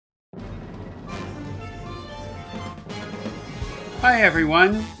Hi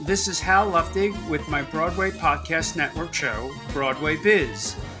everyone, this is Hal Luftig with my Broadway podcast network show, Broadway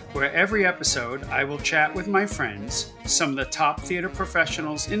Biz, where every episode I will chat with my friends, some of the top theater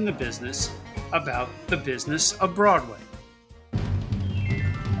professionals in the business, about the business of Broadway. Come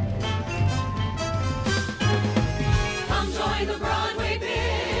join the Broadway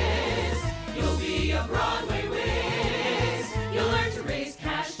Biz. You'll be a Broadway whiz. You'll learn to raise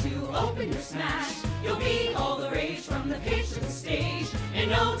cash to open your smash. You'll be all the rage from the pitch to the stage. In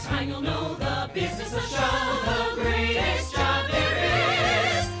no time you'll know the business of show, the greatest job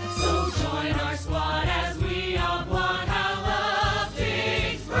there is. So join our squad as we applaud Hal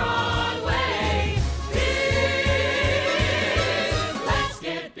Luftig's Broadway Biz. Let's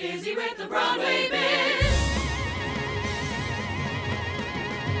get busy with the Broadway Biz.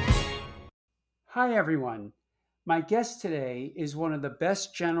 Hi everyone, my guest today is one of the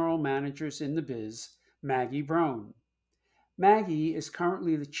best general managers in the biz, Maggie Brohn. Maggie is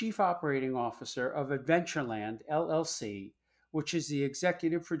currently the Chief Operating Officer of Adventureland, LLC, which is the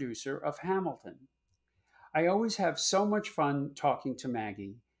executive producer of Hamilton. I always have so much fun talking to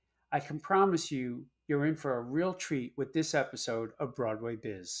Maggie. I can promise you, you're in for a real treat with this episode of Broadway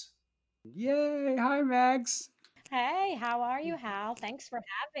Biz. Yay! Hi, Mags! Hey, how are you, Hal? Thanks for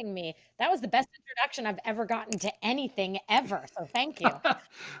having me. That was the best introduction I've ever gotten to anything ever, so thank you.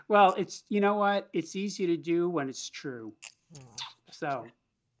 Well, you know what? It's easy to do when it's true. So,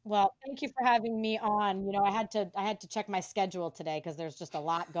 Well, thank you for having me on. You know, I had to check my schedule today because there's just a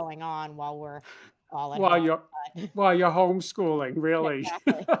lot going on while we're all at home. while you're homeschooling, really.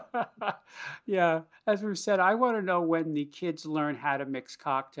 Exactly. Yeah, as we've said, I want to know when the kids learn how to mix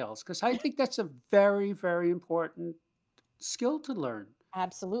cocktails because I think that's a very, very important skill to learn.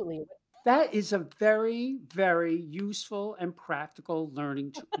 Absolutely. That is a very, very useful and practical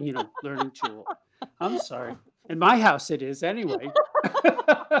learning tool. I'm sorry. In my house, it is anyway.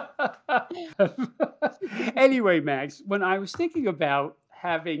 Anyway, Mags, when I was thinking about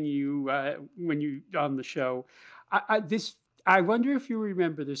having you when you on the show, I wonder if you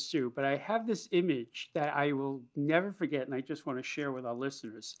remember this too. But I have this image that I will never forget, and I just want to share with our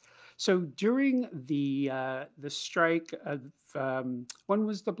listeners. So during the strike of when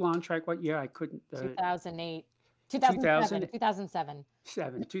was the blonde strike? What year? I couldn't. 2008, 2007, 2007.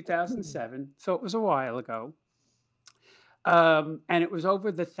 2007. So it was a while ago. And it was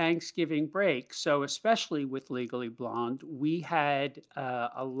over the Thanksgiving break. So especially with Legally Blonde, we had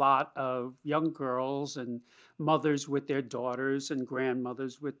a lot of young girls and mothers with their daughters and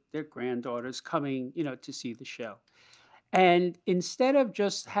grandmothers with their granddaughters coming, to see the show. And instead of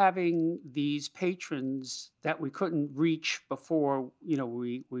just having these patrons that we couldn't reach before,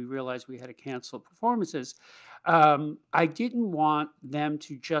 we realized we had to cancel performances, I didn't want them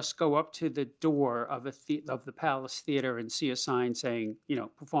to just go up to the door of the Palace Theater and see a sign saying,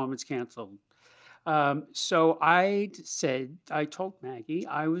 performance canceled. So I told Maggie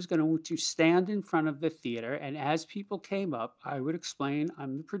I was going to stand in front of the theater, and as people came up, I would explain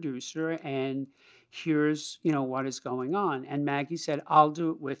I'm the producer and here's, what is going on. And Maggie said, I'll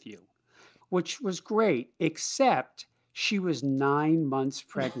do it with you, which was great, except she was 9 months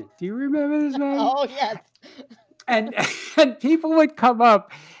pregnant. Do you remember this, Maggie? Oh, yes. And people would come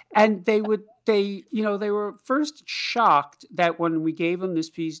up and they were first shocked that when we gave them this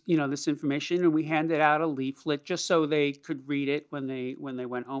piece, this information, and we handed out a leaflet just so they could read it when they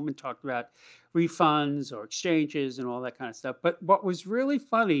went home and talked about refunds or exchanges and all that kind of stuff. But what was really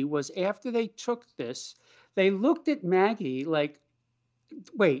funny was after they took this, they looked at Maggie like,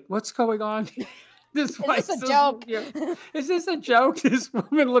 wait, what's going on? Is this a joke? Is this a joke? This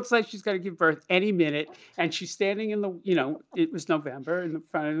woman looks like she's going to give birth any minute, and she's standing in the, it was November in the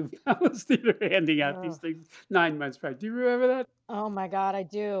front of the Palace Theater handing out these things. 9 months pregnant. Do you remember that? Oh my God, I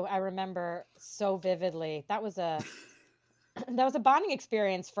do. I remember so vividly. That was a bonding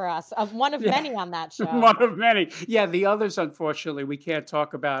experience for us, of one of many on that show. One of many. Yeah, the others, unfortunately, we can't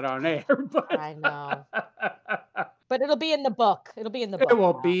talk about on air. But I know. But it'll be in the book. It'll be in the book. It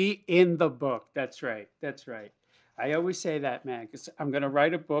will be in the book. That's right. That's right. I always say that, man, because I'm going to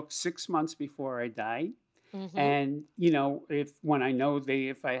write a book 6 months before I die. Mhm. And,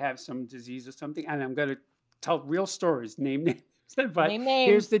 if I have some disease or something, and I'm going to tell real stories, name names. But Name names.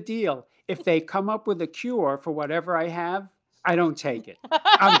 here's the deal. If they come up with a cure for whatever I have, I don't take it.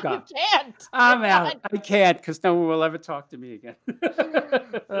 I'm gone. You can't. I'm out. I can't because no one will ever talk to me again.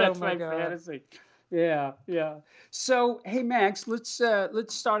 That's my my God. fantasy. Yeah. So, hey, Max, let's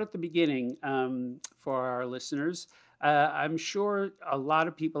start at the beginning for our listeners. I'm sure a lot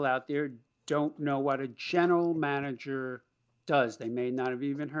of people out there don't know what a general manager does. They may not have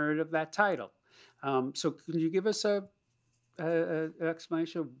even heard of that title. So, can you give us a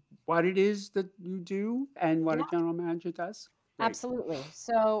explanation of what it is that you do and what a Yeah, general manager does? Great. absolutely.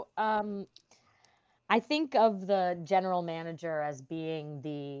 So, I think of the general manager as being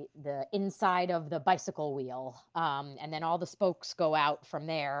the inside of the bicycle wheel, and then all the spokes go out from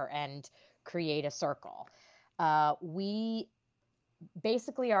there and create a circle. We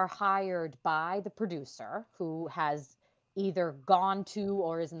basically are hired by the producer who has either gone to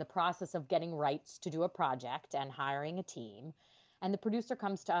or is in the process of getting rights to do a project and hiring a team. And the producer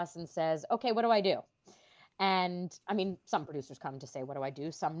comes to us and says, "Okay, what do I do?" And I mean, some producers come to say, "What do I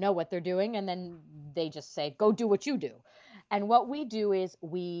do?" Some know what they're doing, and then they just say, "Go do what you do." And what we do is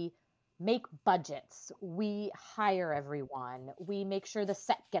we make budgets, we hire everyone, we make sure the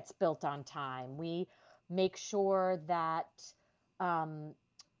set gets built on time, we make sure that um,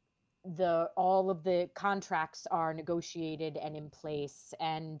 the all of the contracts are negotiated and in place,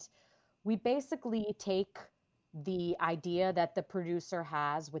 and we basically take the idea that the producer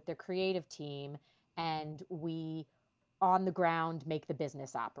has with their creative team, and we on the ground make the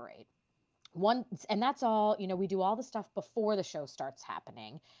business operate. One, and that's all, we do all the stuff before the show starts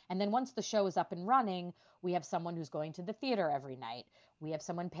happening. And then once the show is up and running, we have someone who's going to the theater every night. We have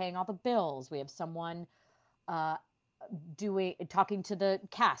someone paying all the bills. We have someone uh, talking to the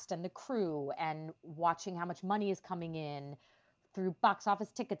cast and the crew and watching how much money is coming in through box office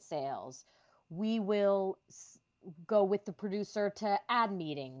ticket sales. We will go with the producer to ad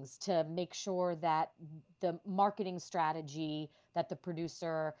meetings to make sure that the marketing strategy that the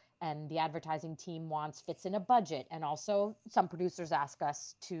producer and the advertising team wants fits in a budget. And also, some producers ask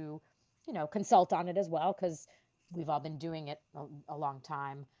us to, consult on it as well, because we've all been doing it a long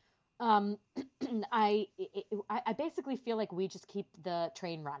time. Um, I basically feel like we just keep the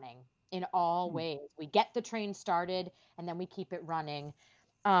train running in all Mm. ways. We get the train started and then we keep it running.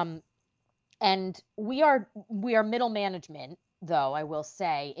 Um, and we are middle management, though, I will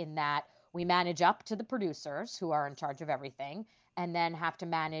say, in that we manage up to the producers who are in charge of everything, and then have to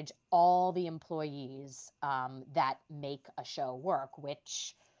manage all the employees that make a show work,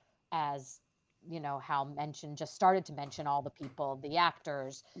 which, as Hal mentioned, just started to mention all the people, the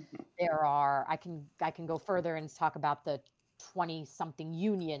actors. There are, I can go further and talk about the 20 something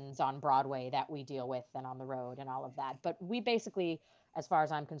unions on Broadway that we deal with and on the road and all of that. But we basically, as far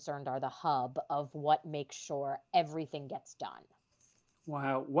as I'm concerned, are the hub of what makes sure everything gets done.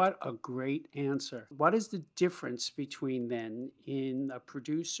 Wow, what a great answer. What is the difference between then in a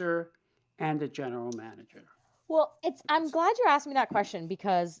producer and a general manager? Well, I'm glad you asked me that question,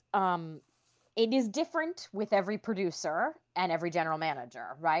 because it is different with every producer and every general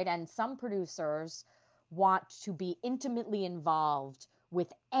manager, right? And some producers want to be intimately involved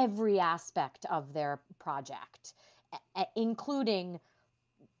with every aspect of their project, including,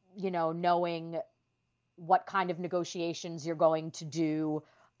 knowing what kind of negotiations you're going to do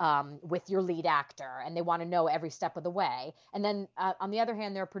with your lead actor, and they want to know every step of the way. And then on the other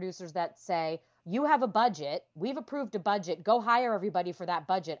hand, there are producers that say, "You have a budget, we've approved a budget, go hire everybody for that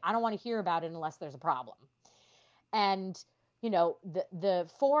budget. I don't want to hear about it unless there's a problem." And the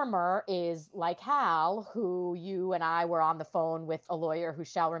former is like Hal, who you and I were on the phone with a lawyer who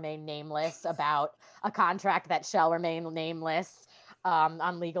shall remain nameless about a contract that shall remain nameless,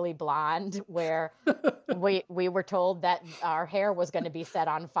 on Legally Blonde, where we were told that our hair was going to be set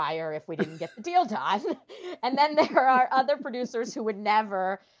on fire if we didn't get the deal done. And then there are other producers who would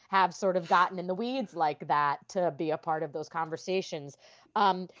never have sort of gotten in the weeds like that to be a part of those conversations.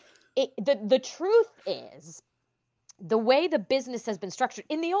 The truth is, the way the business has been structured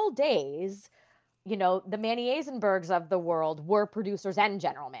in the old days, the Manny Eisenbergs of the world were producers and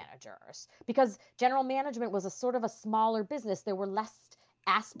general managers, because general management was a sort of a smaller business. There were less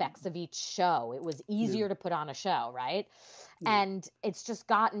aspects of each show. It was Yeah, easier to put on a show, right? yeah. And it's just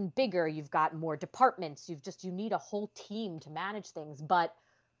gotten bigger. You've got more departments. You need a whole team to manage things. But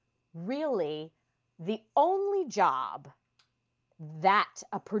really, the only job that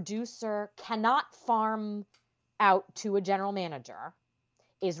a producer cannot farm out to a general manager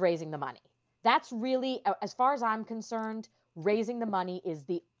is raising the money. That's really, as far as I'm concerned, raising the money is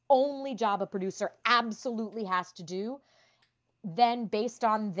the only job a producer absolutely has to do. Then, based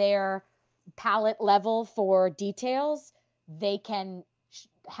on their palette level for details, they can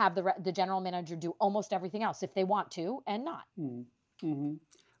have the general manager do almost everything else if they want to, and not. Mm-hmm.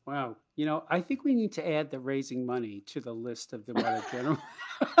 Wow. I think we need to add the raising money to the list of the what a general.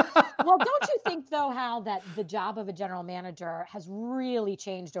 Well, don't you think, though, Hal, that the job of a general manager has really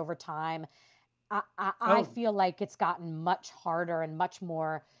changed over time? I Oh, feel like it's gotten much harder and much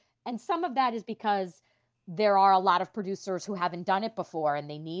more. And some of that is because there are a lot of producers who haven't done it before and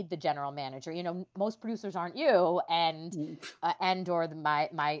they need the general manager. You know, most producers aren't you or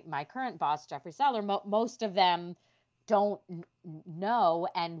my current boss, Jeffrey Seller. Most of them don't know.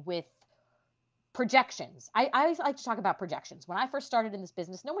 And with projections, I always like to talk about projections. When I first started in this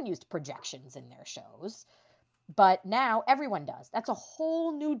business, no one used projections in their shows, but now everyone does. That's a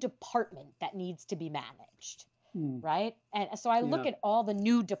whole new department that needs to be managed. Right. And so I look at all the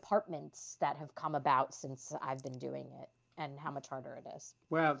new departments that have come about since I've been doing it and how much harder it is.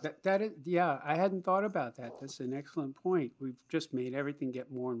 Wow. That is, yeah, I hadn't thought about that. That's an excellent point. We've just made everything get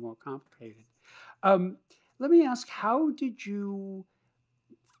more and more complicated. Let me ask, how did you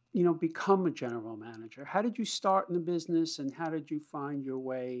become a general manager? How did you start in the business, and how did you find your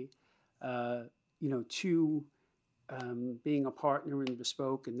way, to being a partner in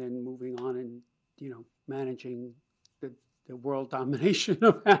Bespoke and then moving on and, managing the world domination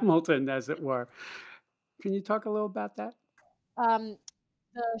of Hamilton, as it were? Can you talk a little about that? The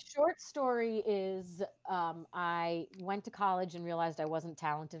short story is I went to college and realized I wasn't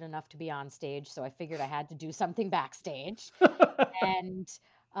talented enough to be on stage, so I figured I had to do something backstage and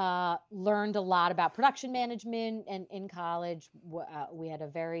learned a lot about production management. And in college, we had a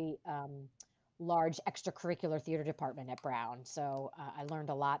very large extracurricular theater department at Brown, so I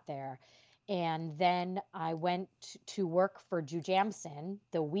learned a lot there. And then I went to work for Hugh Jackman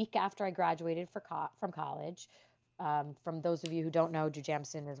the week after I graduated from college. From those of you who don't know, Hugh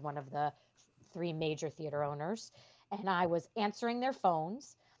Jackman is one of the 3 major theater owners. And I was answering their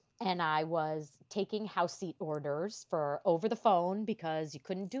phones, and I was taking house seat orders for over the phone because you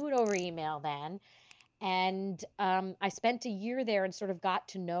couldn't do it over email then. And I spent a year there and sort of got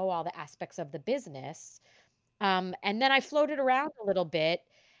to know all the aspects of the business. And then I floated around a little bit.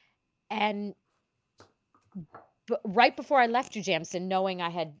 And right before I left Hugh Jackman, knowing I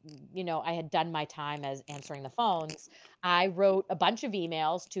had done my time as answering the phones, I wrote a bunch of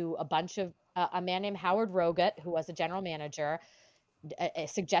emails to a man named Howard Rogat, who was a general manager,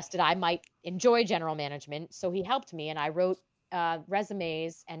 suggested I might enjoy general management. So he helped me, and I wrote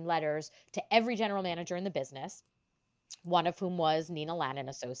resumes and letters to every general manager in the business, one of whom was Nina Lannon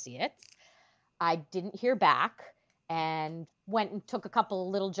Associates. I didn't hear back, and went and took a couple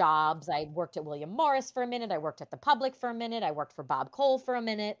of little jobs. I worked at William Morris for a minute. I worked at the Public for a minute. I worked for Bob Cole for a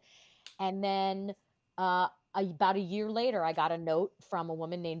minute. And then about a year later, I got a note from a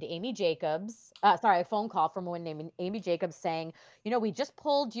woman named Amy Jacobs. A phone call from a woman named Amy Jacobs saying, we just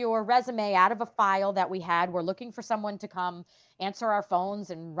pulled your resume out of a file that we had. We're looking for someone to come answer our phones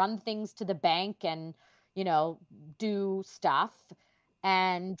and run things to the bank and, do stuff.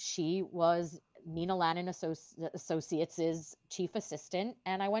 And she was Nina Lannon Associates' chief assistant,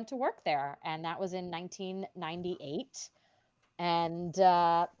 and I went to work there, and that was in 1998, and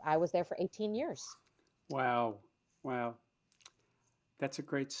I was there for 18 years. Wow. That's a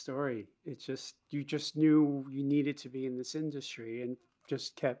great story. It's just, you just knew you needed to be in this industry and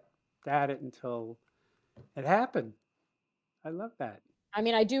just kept at it until it happened. I love that. I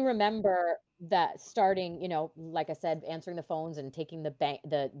mean, I do remember that starting, like I said, answering the phones and taking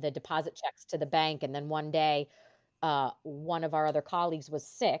the deposit checks to the bank. And then one day, one of our other colleagues was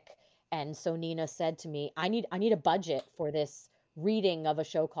sick. And so Nina said to me, I need a budget for this reading of a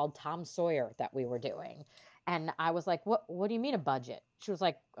show called Tom Sawyer that we were doing. And I was like, what do you mean a budget? She was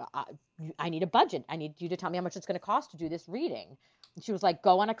like, I need a budget. I need you to tell me how much it's going to cost to do this reading. And she was like,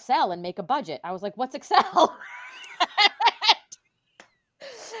 go on Excel and make a budget. I was like, what's Excel?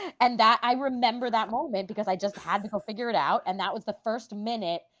 And that I remember that moment because I just had to go figure it out. And that was the first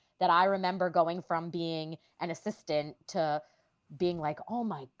minute that I remember going from being an assistant to being like, oh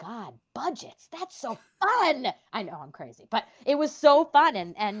my God, budgets. That's so fun. I know I'm crazy, but it was so fun.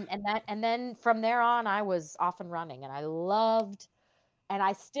 And then from there on, I was off and running, and I loved, and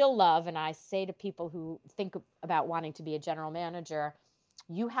I still love, and I say to people who think about wanting to be a general manager,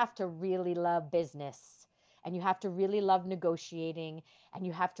 you have to really love business. And you have to really love negotiating, and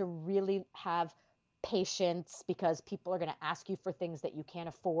you have to really have patience because people are going to ask you for things that you can't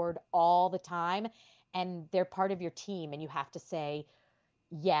afford all the time. And they're part of your team, and you have to say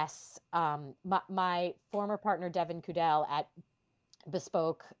yes. My former partner, Devin Kudell at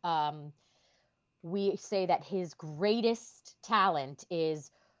Bespoke, we say that his greatest talent is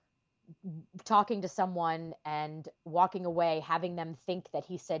talking to someone and walking away, having them think that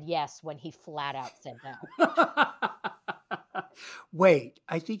he said yes when he flat out said no. Wait,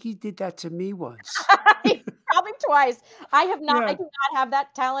 I think he did that to me once. Probably twice. I do Yeah. not have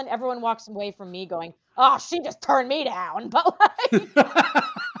that talent. Everyone walks away from me going, oh, she just turned me down. But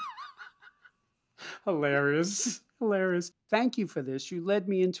Hilarious. Hilarious. Thank you for this. You led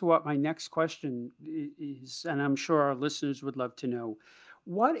me into what my next question is, and I'm sure our listeners would love to know.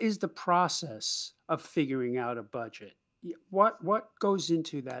 What is the process of figuring out a budget? What goes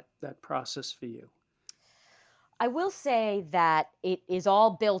into that process for you? I will say that it is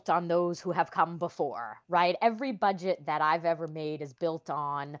all built on those who have come before, right? Every budget that I've ever made is built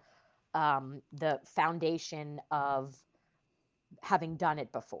on the foundation of having done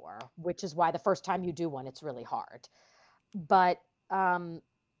it before, which is why the first time you do one, it's really hard. But um,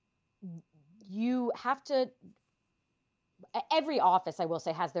 you have to, every office, I will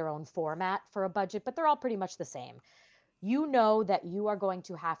say, has their own format for a budget, but they're all pretty much the same. You know that you are going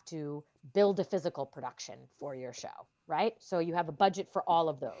to have to build a physical production for your show, right? So you have a budget for all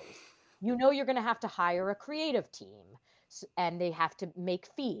of those. You know you're going to have to hire a creative team, and they have to make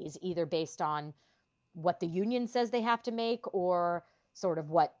fees either based on what the union says they have to make or sort of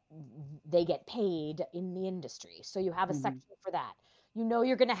what they get paid in the industry. So you have a Hmm. section for that. You know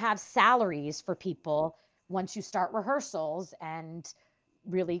you're going to have salaries for people once you start rehearsals and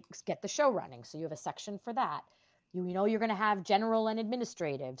really get the show running. So you have a section for that. You know you're going to have general and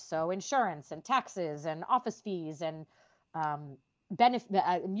administrative, so insurance and taxes and office fees and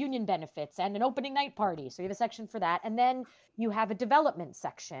union benefits and an opening night party. So you have a section for that, and then you have a development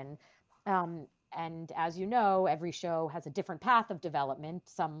section. Um, and as you know, every show has a different path of development.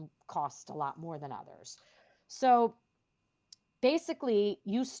 Some cost a lot more than others. So basically,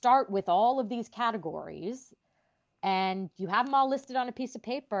 you start with all of these categories and you have them all listed on a piece of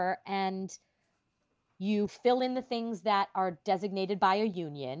paper, and you fill in the things that are designated by a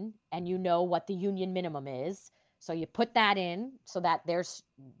union, and you know what the union minimum is. So you put that in so that there's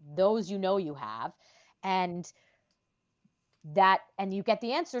those you have, and and you get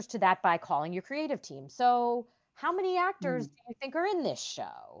the answers to that by calling your creative team. So how many actors do you think are in this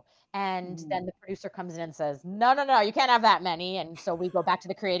show? And then the producer comes in and says, no, no, no, you can't have that many. And so we go back to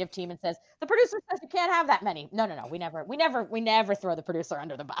the creative team and says, the producer says you can't have that many. No, no, no, we never throw the producer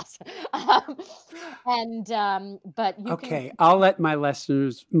under the bus. But you can, Okay, I'll let my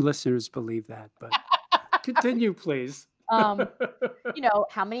listeners believe that, but continue, please. um,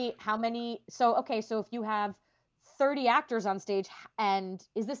 how many, so, okay, so if you have 30 actors on stage, and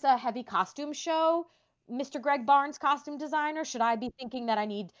is this a heavy costume show, Mr. Greg Barnes, costume designer? Should I be thinking that I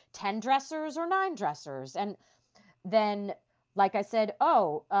need 10 dressers or 9 dressers? And then, like I said,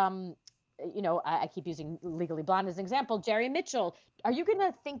 I keep using Legally Blonde as an example. Jerry Mitchell, are you going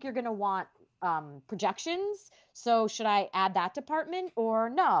to think you're going to want projections? So should I add that department or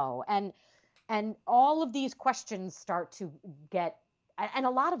no? And all of these questions start to get, and a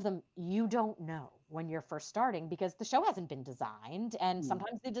lot of them you don't know when you're first starting because the show hasn't been designed, and Mm,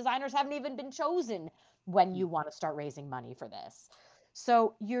 sometimes the designers haven't even been chosen when you want to start raising money for this.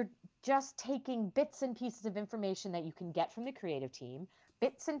 So you're just taking bits and pieces of information that you can get from the creative team,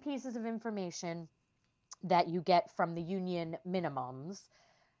 bits and pieces of information that you get from the union minimums,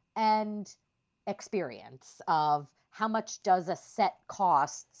 and experience of how much does a set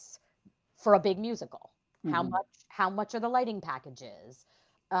costs for a big musical. How mhm, much are the lighting packages?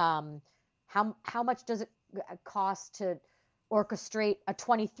 Um, how much does it cost to orchestrate a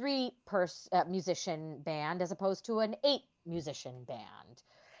 23 musician band as opposed to an 8 musician band?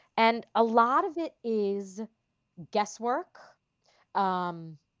 And a lot of it is guesswork,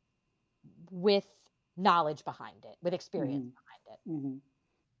 um, with knowledge behind it, with experience mhm, behind it. mhm.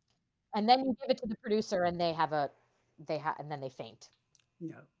 And then you give it to the producer and and then they faint.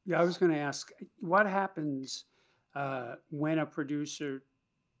 Yeah, yeah. I was going to ask, what happens when a producer,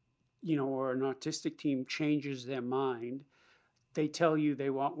 or an artistic team changes their mind? They tell you they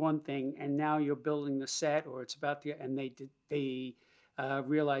want one thing, and now you're building the set, or it's about and they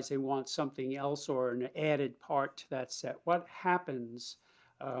realize they want something else or an added part to that set. What happens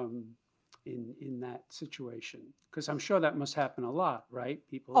um, in that situation? Because I'm sure that must happen a lot, right?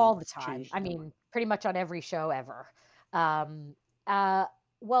 People All the time. change I their mind. mean, pretty much on every show ever. Um, uh,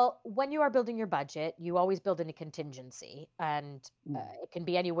 well, when you are building your budget, you always build in a contingency, and Mm, it can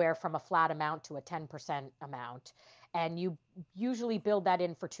be anywhere from a flat amount to a 10% amount. And you usually build that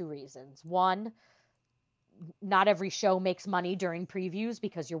in for two reasons. One, not every show makes money during previews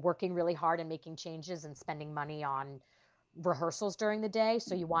because you're working really hard and making changes and spending money on rehearsals during the day.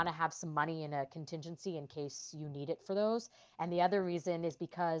 So you want to have some money in a contingency in case you need it for those. And the other reason is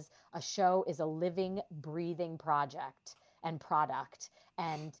because a show is a living, breathing project and product,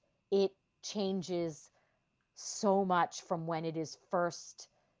 and it changes so much from when it is first,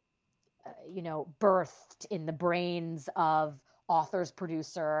 birthed in the brains of authors,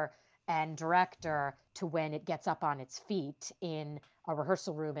 producer, and director to when it gets up on its feet in a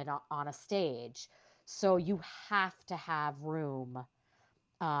rehearsal room and on a stage. So you have to have room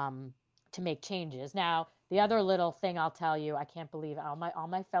to make changes. Now, the other little thing I'll tell you, I can't believe all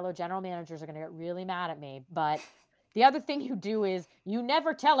my fellow general managers are going to get really mad at me, but the other thing you do is you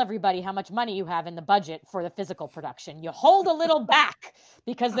never tell everybody how much money you have in the budget for the physical production. You hold a little back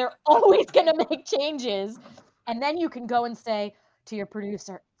because they're always going to make changes. And then you can go and say to your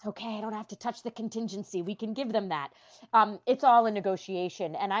producer, it's okay, I don't have to touch the contingency. We can give them that. It's all a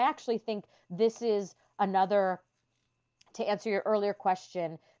negotiation. And I actually think this is another, to answer your earlier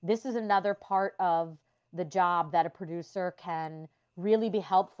question, this is another part of the job that a producer can really be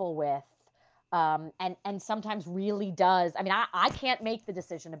helpful with. And sometimes really does. I mean, I can't make the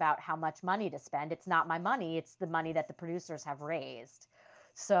decision about how much money to spend. It's not my money. It's the money that the producers have raised.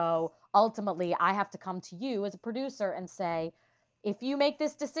 So ultimately, I have to come to you as a producer and say, if you make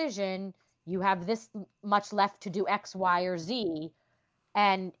this decision, you have this much left to do X, Y, or Z.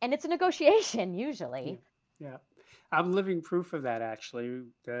 And it's a negotiation usually. Yeah. I'm living proof of that, actually.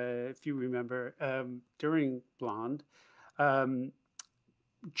 If you remember, during Blonde,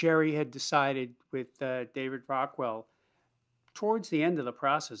 Jerry had decided with David Rockwell, towards the end of the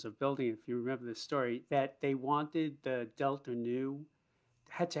process of building, if you remember the story, that they wanted the Delta Nu,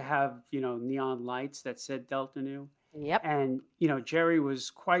 had to have, neon lights that said Delta Nu. Yep. And, Jerry was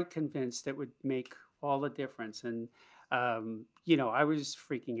quite convinced it would make all the difference. And, I was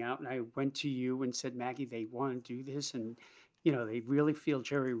freaking out, and I went to you and said, Maggie, they want to do this. And, Jerry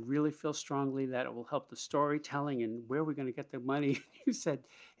really feels strongly that it will help the storytelling, and where are we going to get the money? You said,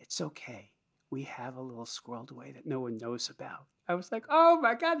 it's okay. We have a little squirreled away that no one knows about. I was like, oh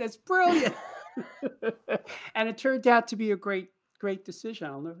my God, that's brilliant. And it turned out to be a great decision.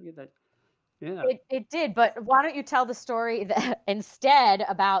 I'll never forget that. Yeah. It did, but why don't you tell the story instead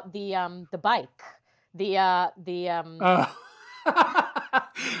about the bike?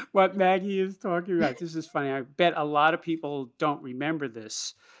 What Maggie is talking about. This is funny. I bet a lot of people don't remember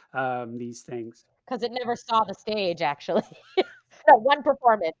these things. Because it never saw the stage, actually. No, one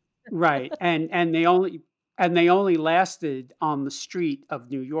performance. Right. And they only lasted on the street of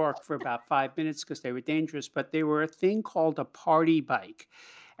New York for about 5 minutes because they were dangerous, but they were a thing called a party bike.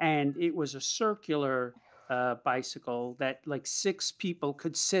 And it was a circular bicycle that like 6 people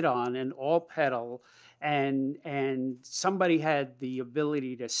could sit on and all pedal, and somebody had the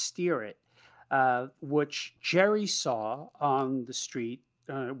ability to steer it, which Jerry saw on the street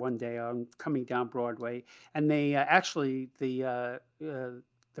one day coming down Broadway, and they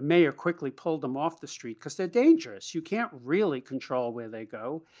the mayor quickly pulled them off the street because they're dangerous. You can't really control where they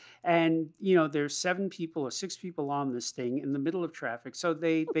go. And, there's 7 people or 6 people on this thing in the middle of traffic. So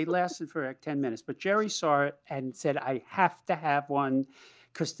they lasted for like 10 minutes. But Jerry saw it and said, I have to have one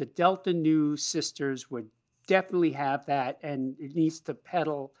because the Delta Nu sisters would definitely have that. And it needs to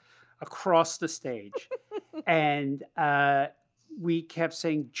pedal across the stage. And we kept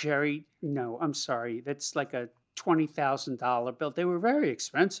saying, Jerry, no, I'm sorry. That's like a $20,000 bill. They were very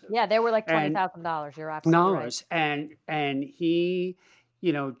expensive. Yeah, they were like $20,000. You're absolutely right. And he,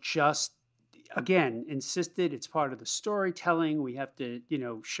 just again insisted it's part of the storytelling. We have to,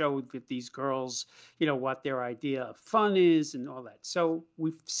 show that these girls, what their idea of fun is and all that. So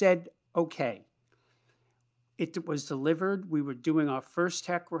we've said, okay. It was delivered. We were doing our first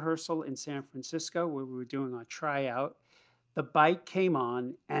tech rehearsal in San Francisco where we were doing our tryout. The bike came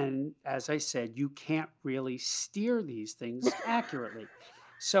on, and as I said, you can't really steer these things accurately.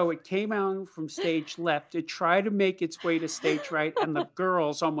 So it came out from stage left. It tried to make its way to stage right, and the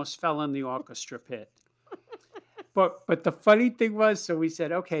girls almost fell in the orchestra pit. But the funny thing was, so we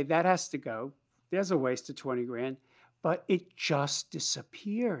said, okay, that has to go. There's a waste of 20 grand. But it just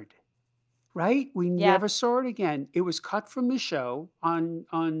disappeared, right? We never saw it again. It was cut from the show on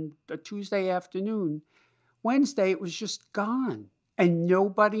a Tuesday afternoon. Wednesday, it was just gone, and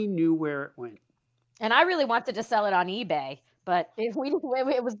nobody knew where it went. And I really wanted to sell it on eBay, but it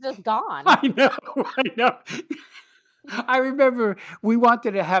was just gone. I know. I remember we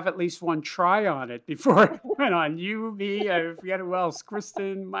wanted to have at least one try on it before it went on. You, me, I forget who else,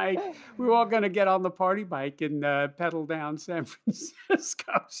 Kristen, Mike. We were all going to get on the party bike and pedal down San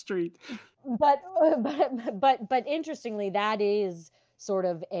Francisco Street. But interestingly, that is sort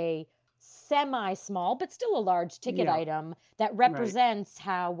of a semi-small, but still a large ticket item that represents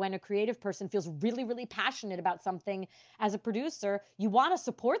how when a creative person feels really, really passionate about something as a producer, you want to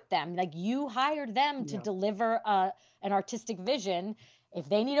support them. Like you hired them to deliver an artistic vision. If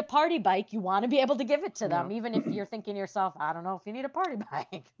they need a party bike, you want to be able to give it to them, even if you're thinking to yourself, I don't know if you need a party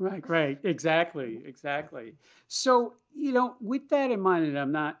bike. Right. Exactly. So, with that in mind, and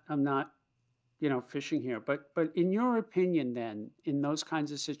I'm not fishing here, but in your opinion, then, in those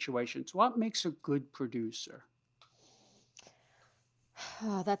kinds of situations, what makes a good producer?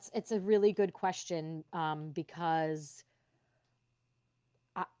 Oh, it's a really good question, because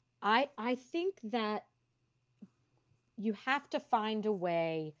I, I think that you have to find a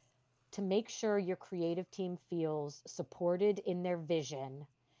way to make sure your creative team feels supported in their vision,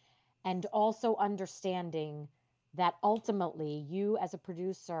 and also understanding that ultimately you as a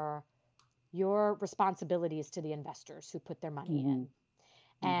producer, your responsibility is to the investors who put their money Hmm. in.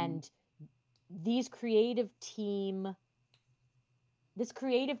 Hmm. And these creative team this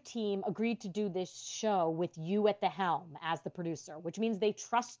creative team agreed to do this show with you at the helm as the producer, which means they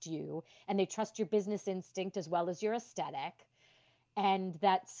trust you and they trust your business instinct as well as your aesthetic. And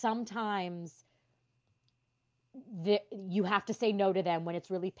that sometimes you have to say no to them when it's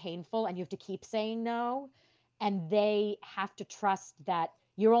really painful, and you have to keep saying no. And they have to trust that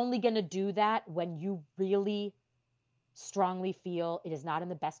you're only going to do that when you really strongly feel it is not in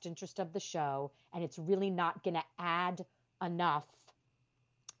the best interest of the show, and it's really not going to add enough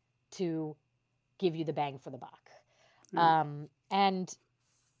to give you the bang for the buck. Right. And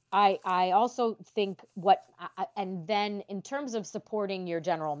I also think and then in terms of supporting your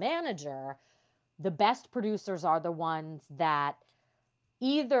general manager, the best producers are the ones that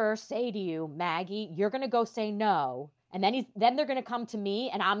either say to you, Maggie, you're going to go say no. And then they're going to come to me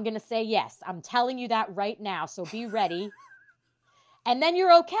and I'm going to say yes. I'm telling you that right now. So be ready. And then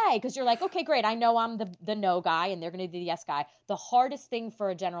you're okay, because you're like, okay, great. I know I'm the no guy and they're going to be the yes guy. The hardest thing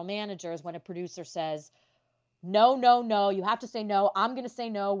for a general manager is when a producer says, no, no, no, you have to say no. I'm going to say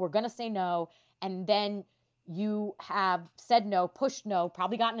no. We're going to say no. And then you have said no, pushed no,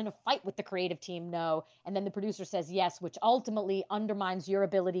 probably gotten in a fight with the creative team, no. And then the producer says yes, which ultimately undermines your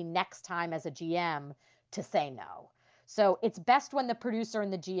ability next time as a GM to say no. So it's best when the producer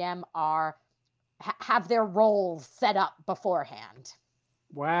and the GM have their roles set up beforehand.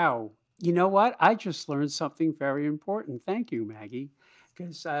 Wow. You know what? I just learned something very important. Thank you, Maggie.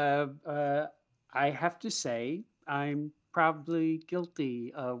 Because I have to say, I'm probably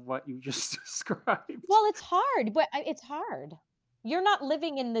guilty of what you just described. Well, it's hard, but it's hard. You're not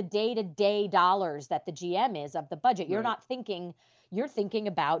living in the day-to-day dollars that the GM is of the budget. Right. You're thinking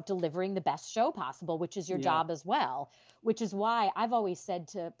about delivering the best show possible, which is your Yeah. job as well. Which is why I've always said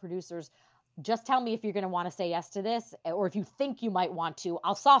to producers, just tell me if you're going to want to say yes to this, or if you think you might want to,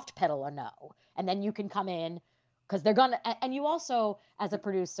 I'll soft pedal a no. And then you can come in, because they're going to, and you also, as a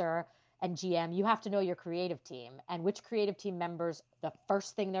producer and GM, you have to know your creative team and which creative team members, the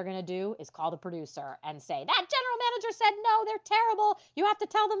first thing they're going to do is call the producer and say, that general manager said no, they're terrible. You have to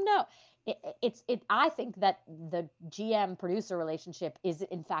tell them no. I think that the GM producer relationship is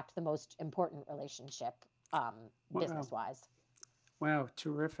in fact the most important relationship, Wow. business wise. Wow.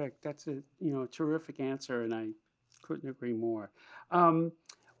 Terrific. That's a terrific answer, and I couldn't agree more. Um,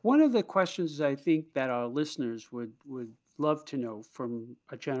 One of the questions I think that our listeners would love to know from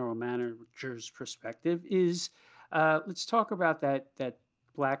a general manager's perspective is, let's talk about that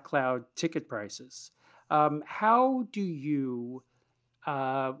Black Cloud ticket prices. How do you,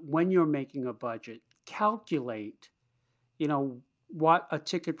 when you're making a budget, calculate, what a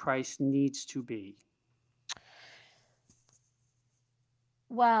ticket price needs to be?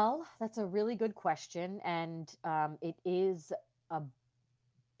 Well, that's a really good question, and it is a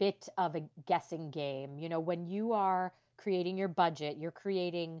bit of a guessing game. When you are creating your budget, you're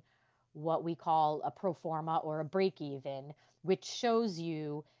creating what we call a pro forma or a break even, which shows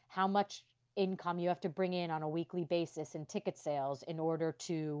you how much income you have to bring in on a weekly basis in ticket sales in order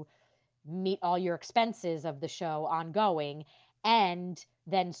to meet all your expenses of the show ongoing, and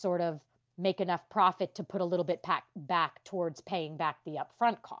then sort of make enough profit to put a little bit back towards paying back the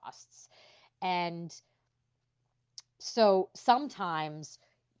upfront costs. And so sometimes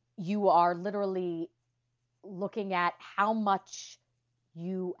you are literally looking at how much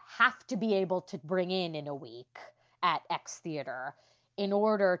you have to be able to bring in a week at X theater in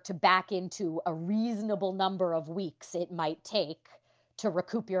order to back into a reasonable number of weeks it might take to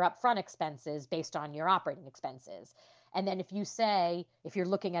recoup your upfront expenses based on your operating expenses. And then if you're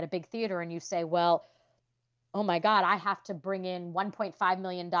looking at a big theater and you say, well, oh my God, I have to bring in $1.5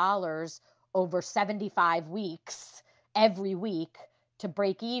 million over 75 weeks every week to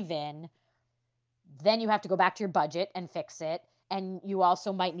break even, then you have to go back to your budget and fix it. And you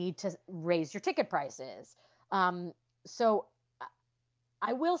also might need to raise your ticket prices. So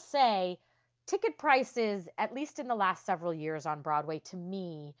I will say ticket prices, at least in the last several years on Broadway, to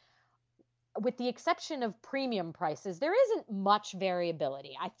me, with the exception of premium prices, there isn't much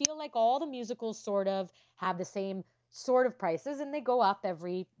variability. I feel like all the musicals sort of have the same sort of prices, and they go up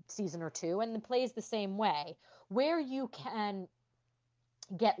every season or two, and the play's the same way. Where you can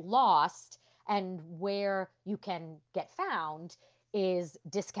get lost and where you can get found is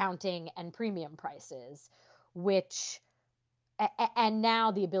discounting and premium prices, which, and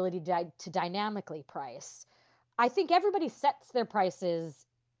now the ability to dynamically price. I think everybody sets their prices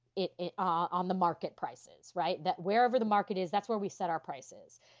on the market prices, right? That wherever the market is, that's where we set our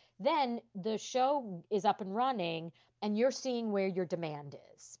prices. Then the show is up and running, and you're seeing where your demand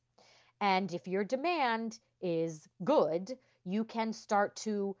is. And if your demand is good, you can start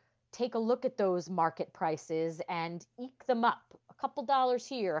to take a look at those market prices and eke them up. A couple dollars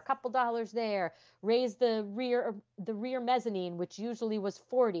here, a couple dollars there. Raise the rear mezzanine, which usually was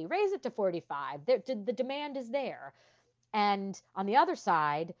 40. Raise it to 45. The demand is there. And on the other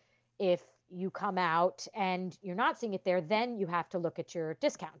side, if you come out and you're not seeing it there, then you have to look at your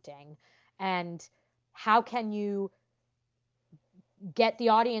discounting. And how can you get the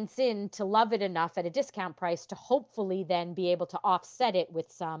audience in to love it enough at a discount price to hopefully then be able to offset it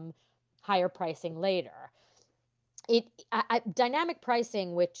with some higher pricing later. Dynamic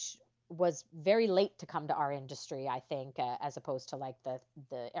pricing, which was very late to come to our industry, I think, as opposed to like the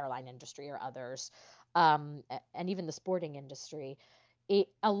airline industry or others, and even the sporting industry, it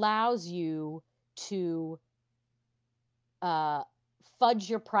allows you to fudge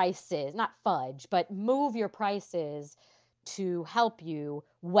your prices, not fudge, but move your prices to help you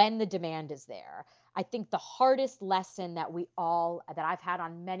when the demand is there. I think the hardest lesson that I've had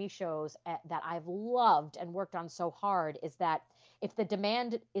on many shows that I've loved and worked on so hard is that if the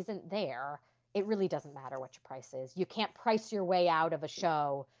demand isn't there, it really doesn't matter what your price is. You can't price your way out of a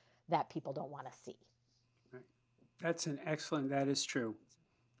show that people don't want to see. Right. That is true.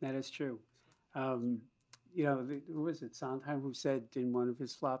 That is true. Who was it? Sondheim, who said in one of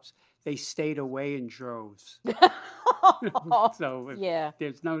his flops, they stayed away in droves. So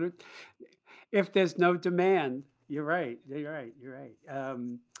if there's no demand, you're right.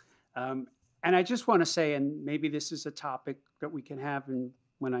 And I just want to say, and maybe this is a topic that we can have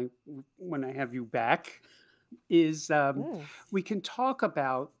when I have you back, is we can talk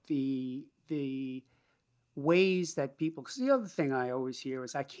about the ways that people, because the other thing I always hear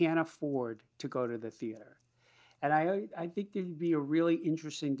is I can't afford to go to the theater. And I think there'd be a really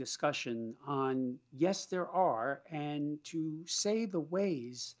interesting discussion on, yes, there are, and to say the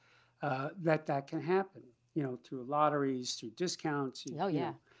ways that can happen, through lotteries, through discounts,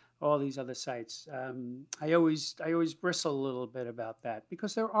 all these other sites. I always bristle a little bit about that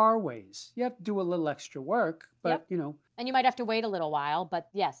because there are ways. You have to do a little extra work, but And you might have to wait a little while, but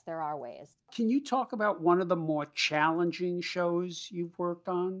yes, there are ways. Can you talk about one of the more challenging shows you've worked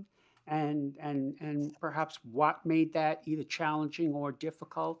on? And perhaps what made that either challenging or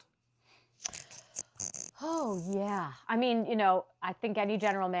difficult? Oh, yeah. I mean, I think any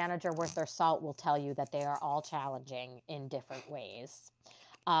general manager worth their salt will tell you that they are all challenging in different ways.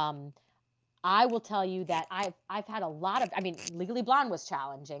 I will tell you that I've had a lot of, Legally Blonde was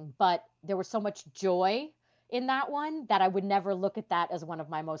challenging, but there was so much joy in that one that I would never look at that as one of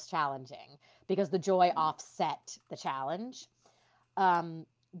my most challenging because the joy offset the challenge.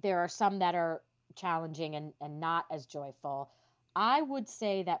 There are some that are challenging and not as joyful. I would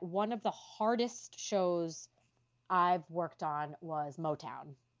say that one of the hardest shows I've worked on was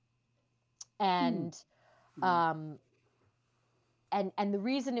MOTOWN. And and the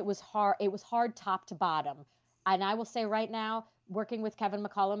reason it was hard top to bottom. And I will say right now, working with Kevin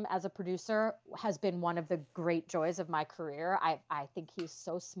McCullum as a producer has been one of the great joys of my career. I think he's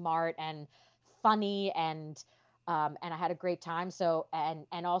so smart and funny and I had a great time. So,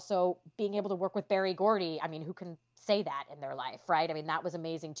 and also being able to work with Berry Gordy, who can say that in their life, right? That was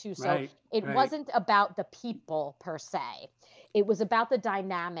amazing too. So it wasn't about the people per se. It was about the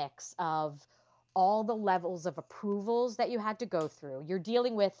dynamics of all the levels of approvals that you had to go through. You're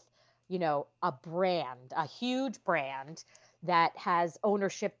dealing with, a brand, a huge brand that has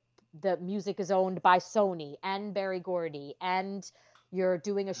ownership. The music is owned by Sony and Berry Gordy, and you're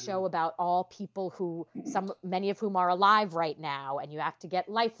doing a show about all people who many of whom are alive right now, and you have to get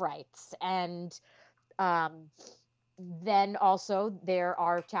life rights. And then also there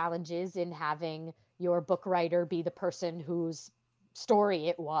are challenges in having your book writer be the person whose story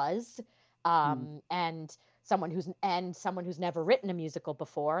it was, and someone who's never written a musical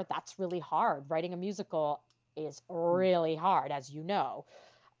before. That's really hard. Writing a musical is really hard, as you know.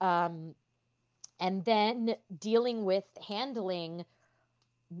 And then dealing with handling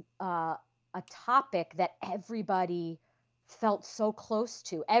a topic that everybody felt so close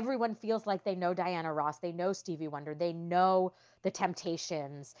to. Everyone feels like they know Diana Ross, they know Stevie Wonder, they know the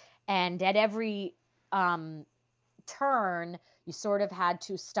Temptations, and at every turn, you sort of had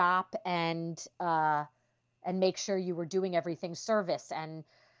to stop and make sure you were doing everything service and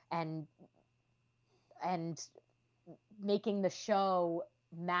making the show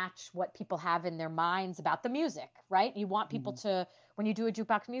match what people have in their minds about the music, right? You want people to, when you do a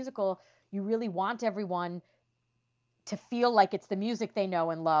jukebox musical, you really want everyone to feel like it's the music they know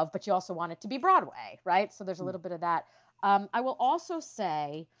and love, but you also want it to be Broadway, right? So there's a little bit of that. I will also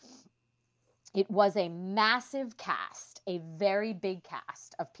say it was a massive cast, a very big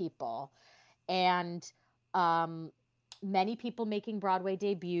cast of people, and many people making Broadway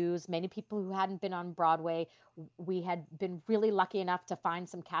debuts, many people who hadn't been on Broadway. We had been really lucky enough to find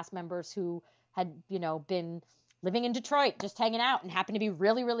some cast members who had, been living in Detroit, just hanging out, and happened to be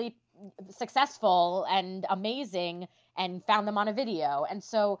really, really successful and amazing, and found them on a video. And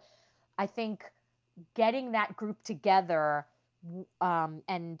so I think getting that group together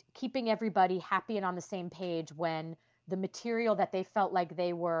and keeping everybody happy and on the same page when the material that they felt like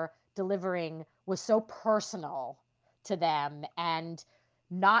they were delivering was so personal to them and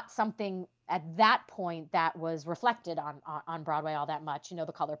not something at that point that was reflected on Broadway all that much. The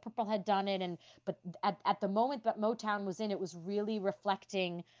Color Purple had done it, but at the moment that MOTOWN was in, it was really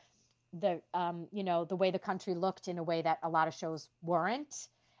reflecting the the way the country looked in a way that a lot of shows weren't,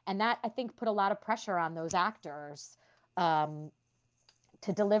 and that I think put a lot of pressure on those actors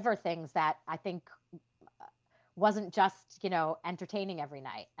to deliver things that I think wasn't just, entertaining every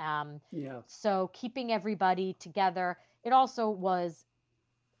night. So keeping everybody together, it also was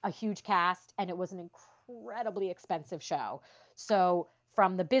a huge cast, and it was an incredibly expensive show. So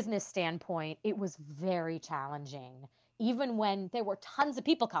from the business standpoint, it was very challenging. Even when there were tons of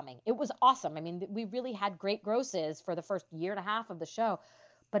people coming, it was awesome. I mean, we really had great grosses for the first year and a half of the show,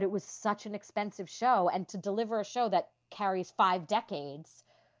 but it was such an expensive show. And to deliver a show that carries 5 decades,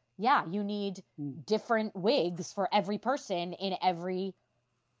 you need different wigs for every person in every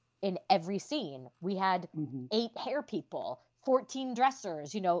scene. We had 8 hair people, 14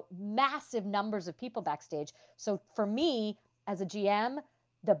 dressers, massive numbers of people backstage. So for me as a GM,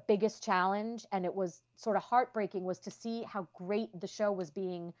 the biggest challenge, and it was sort of heartbreaking, was to see how great the show was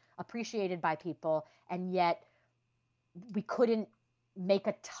being appreciated by people, and yet we couldn't make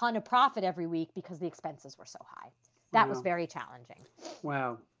a ton of profit every week because the expenses were so high. That was very challenging.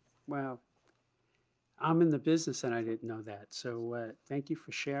 Wow. I'm in the business and I didn't know that. So thank you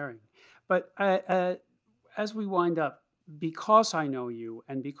for sharing. But as we wind up, because I know you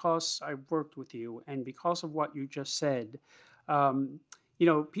and because I've worked with you and because of what you just said,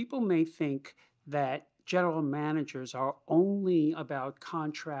 people may think that general managers are only about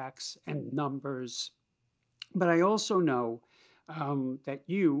contracts and numbers. But I also know that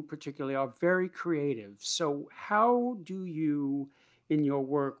you particularly are very creative. So how do you, in your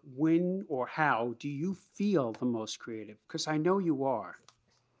work, how do you feel the most creative? Because I know you are.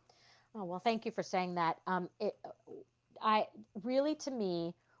 Oh, well, thank you for saying that. To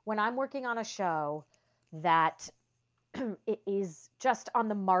me, when I'm working on a show that it is just on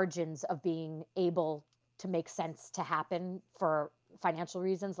the margins of being able to make sense to happen for financial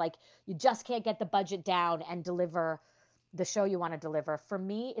reasons, like you just can't get the budget down and deliver the show you want to deliver. For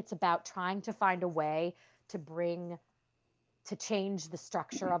me, it's about trying to find a way to change the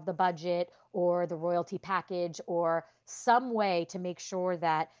structure of the budget or the royalty package or some way to make sure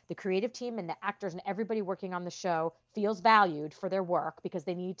that the creative team and the actors and everybody working on the show feels valued for their work, because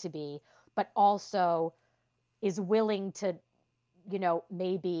they need to be, but also is willing to,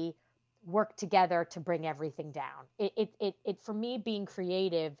 maybe work together to bring everything down. It for me, being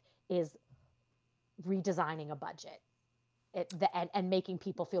creative is redesigning a budget and making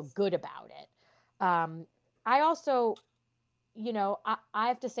people feel good about it. I also, I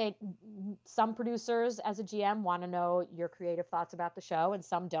have to say, some producers as a GM want to know your creative thoughts about the show and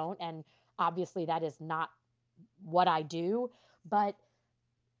some don't. And obviously that is not what I do, but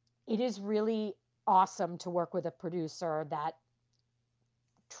it is really awesome to work with a producer that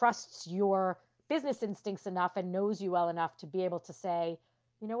trusts your business instincts enough and knows you well enough to be able to say,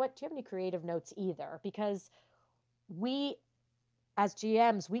 you know what, do you have any creative notes either? Because we, as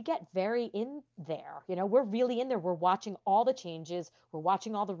GMs, we get very in there. We're really in there. We're watching all the changes. We're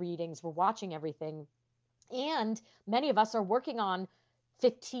watching all the readings. We're watching everything. And many of us are working on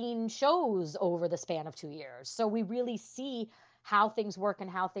 15 shows over the span of 2 years. So we really see how things work and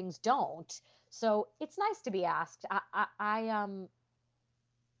how things don't. So it's nice to be asked. I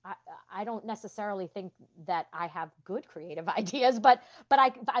don't necessarily think that I have good creative ideas, but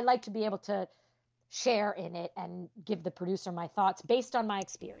I like to be able to share in it and give the producer my thoughts based on my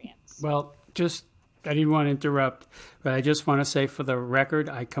experience. Well, just I didn't want to interrupt, but I just want to say for the record,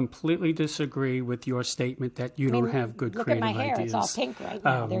 I completely disagree with your statement that you don't have good creative ideas. Look at my hair. It's all pink right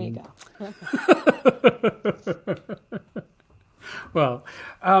now. There you go. Well,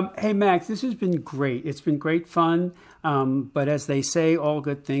 hey, Max, this has been great. It's been great fun. But as they say, all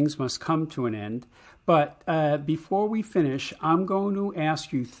good things must come to an end. But before we finish, I'm going to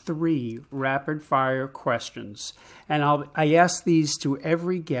ask you 3 rapid-fire questions. And I ask these to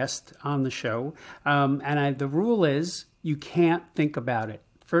every guest on the show. The rule is you can't think about it.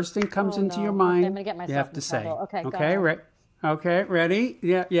 First thing comes into your mind, I'm gonna get myself you have to say. Okay, okay, okay, ready?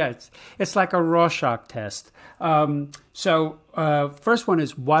 Yeah. It's like a Rorschach test. First one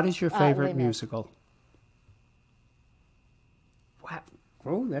is, what is your favorite musical? Wow.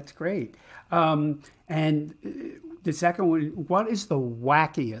 Oh, that's great. And the second one, what is the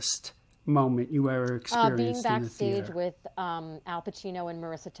wackiest moment you ever experienced being in the theater? backstage with Al Pacino and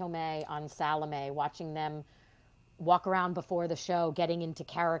Marissa Tomei on Salome, watching them walk around before the show, getting into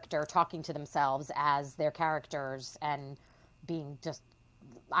character, talking to themselves as their characters, and being just,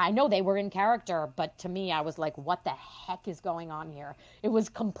 I know they were in character, but to me, I was like, what the heck is going on here? It was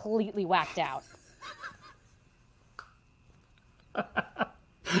completely whacked out.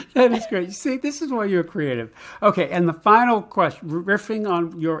 That is great. See, this is why you're creative. Okay, and the final question, riffing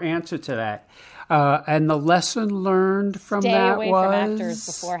on your answer to that, and the lesson learned from that was... Stay away from actors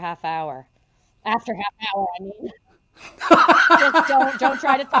before half hour. After half hour, I mean. Just don't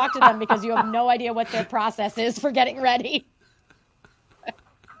try to talk to them because you have no idea what their process is for getting ready.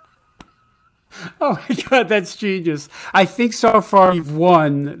 Oh my God, that's genius. I think so far you've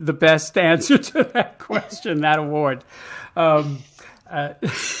won the best answer to that question, that award. All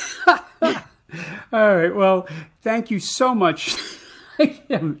right. Well, thank you so much.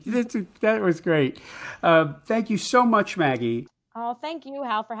 That was great. Thank you so much, Maggie. Oh, thank you,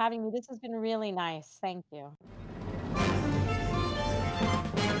 Hal, for having me. This has been really nice. Thank you.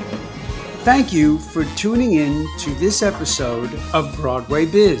 Thank you for tuning in to this episode of Broadway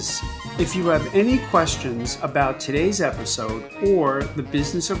Biz. If you have any questions about today's episode or the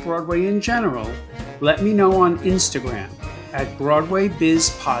business of Broadway in general, let me know on Instagram at Broadway Biz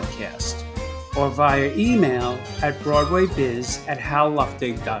Podcast or via email at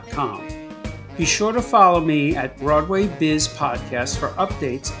broadwaybiz@halluftig.com. Be sure to follow me at Broadway Biz Podcast for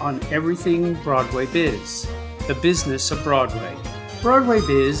updates on everything Broadway Biz, the business of Broadway. Broadway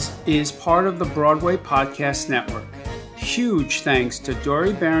Biz is part of the Broadway Podcast Network. Huge thanks to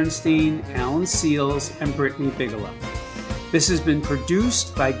Dory Berenstein, Alan Seals, and Brittany Bigelow. This has been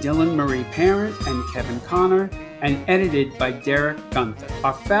produced by Dylan Marie Parent and Kevin Connor and edited by Derek Gunther.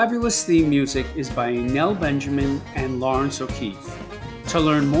 Our fabulous theme music is by Nell Benjamin and Lawrence O'Keefe. To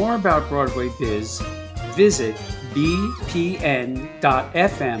learn more about Broadway Biz, visit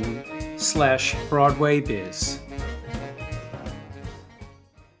bpn.fm/BroadwayBiz.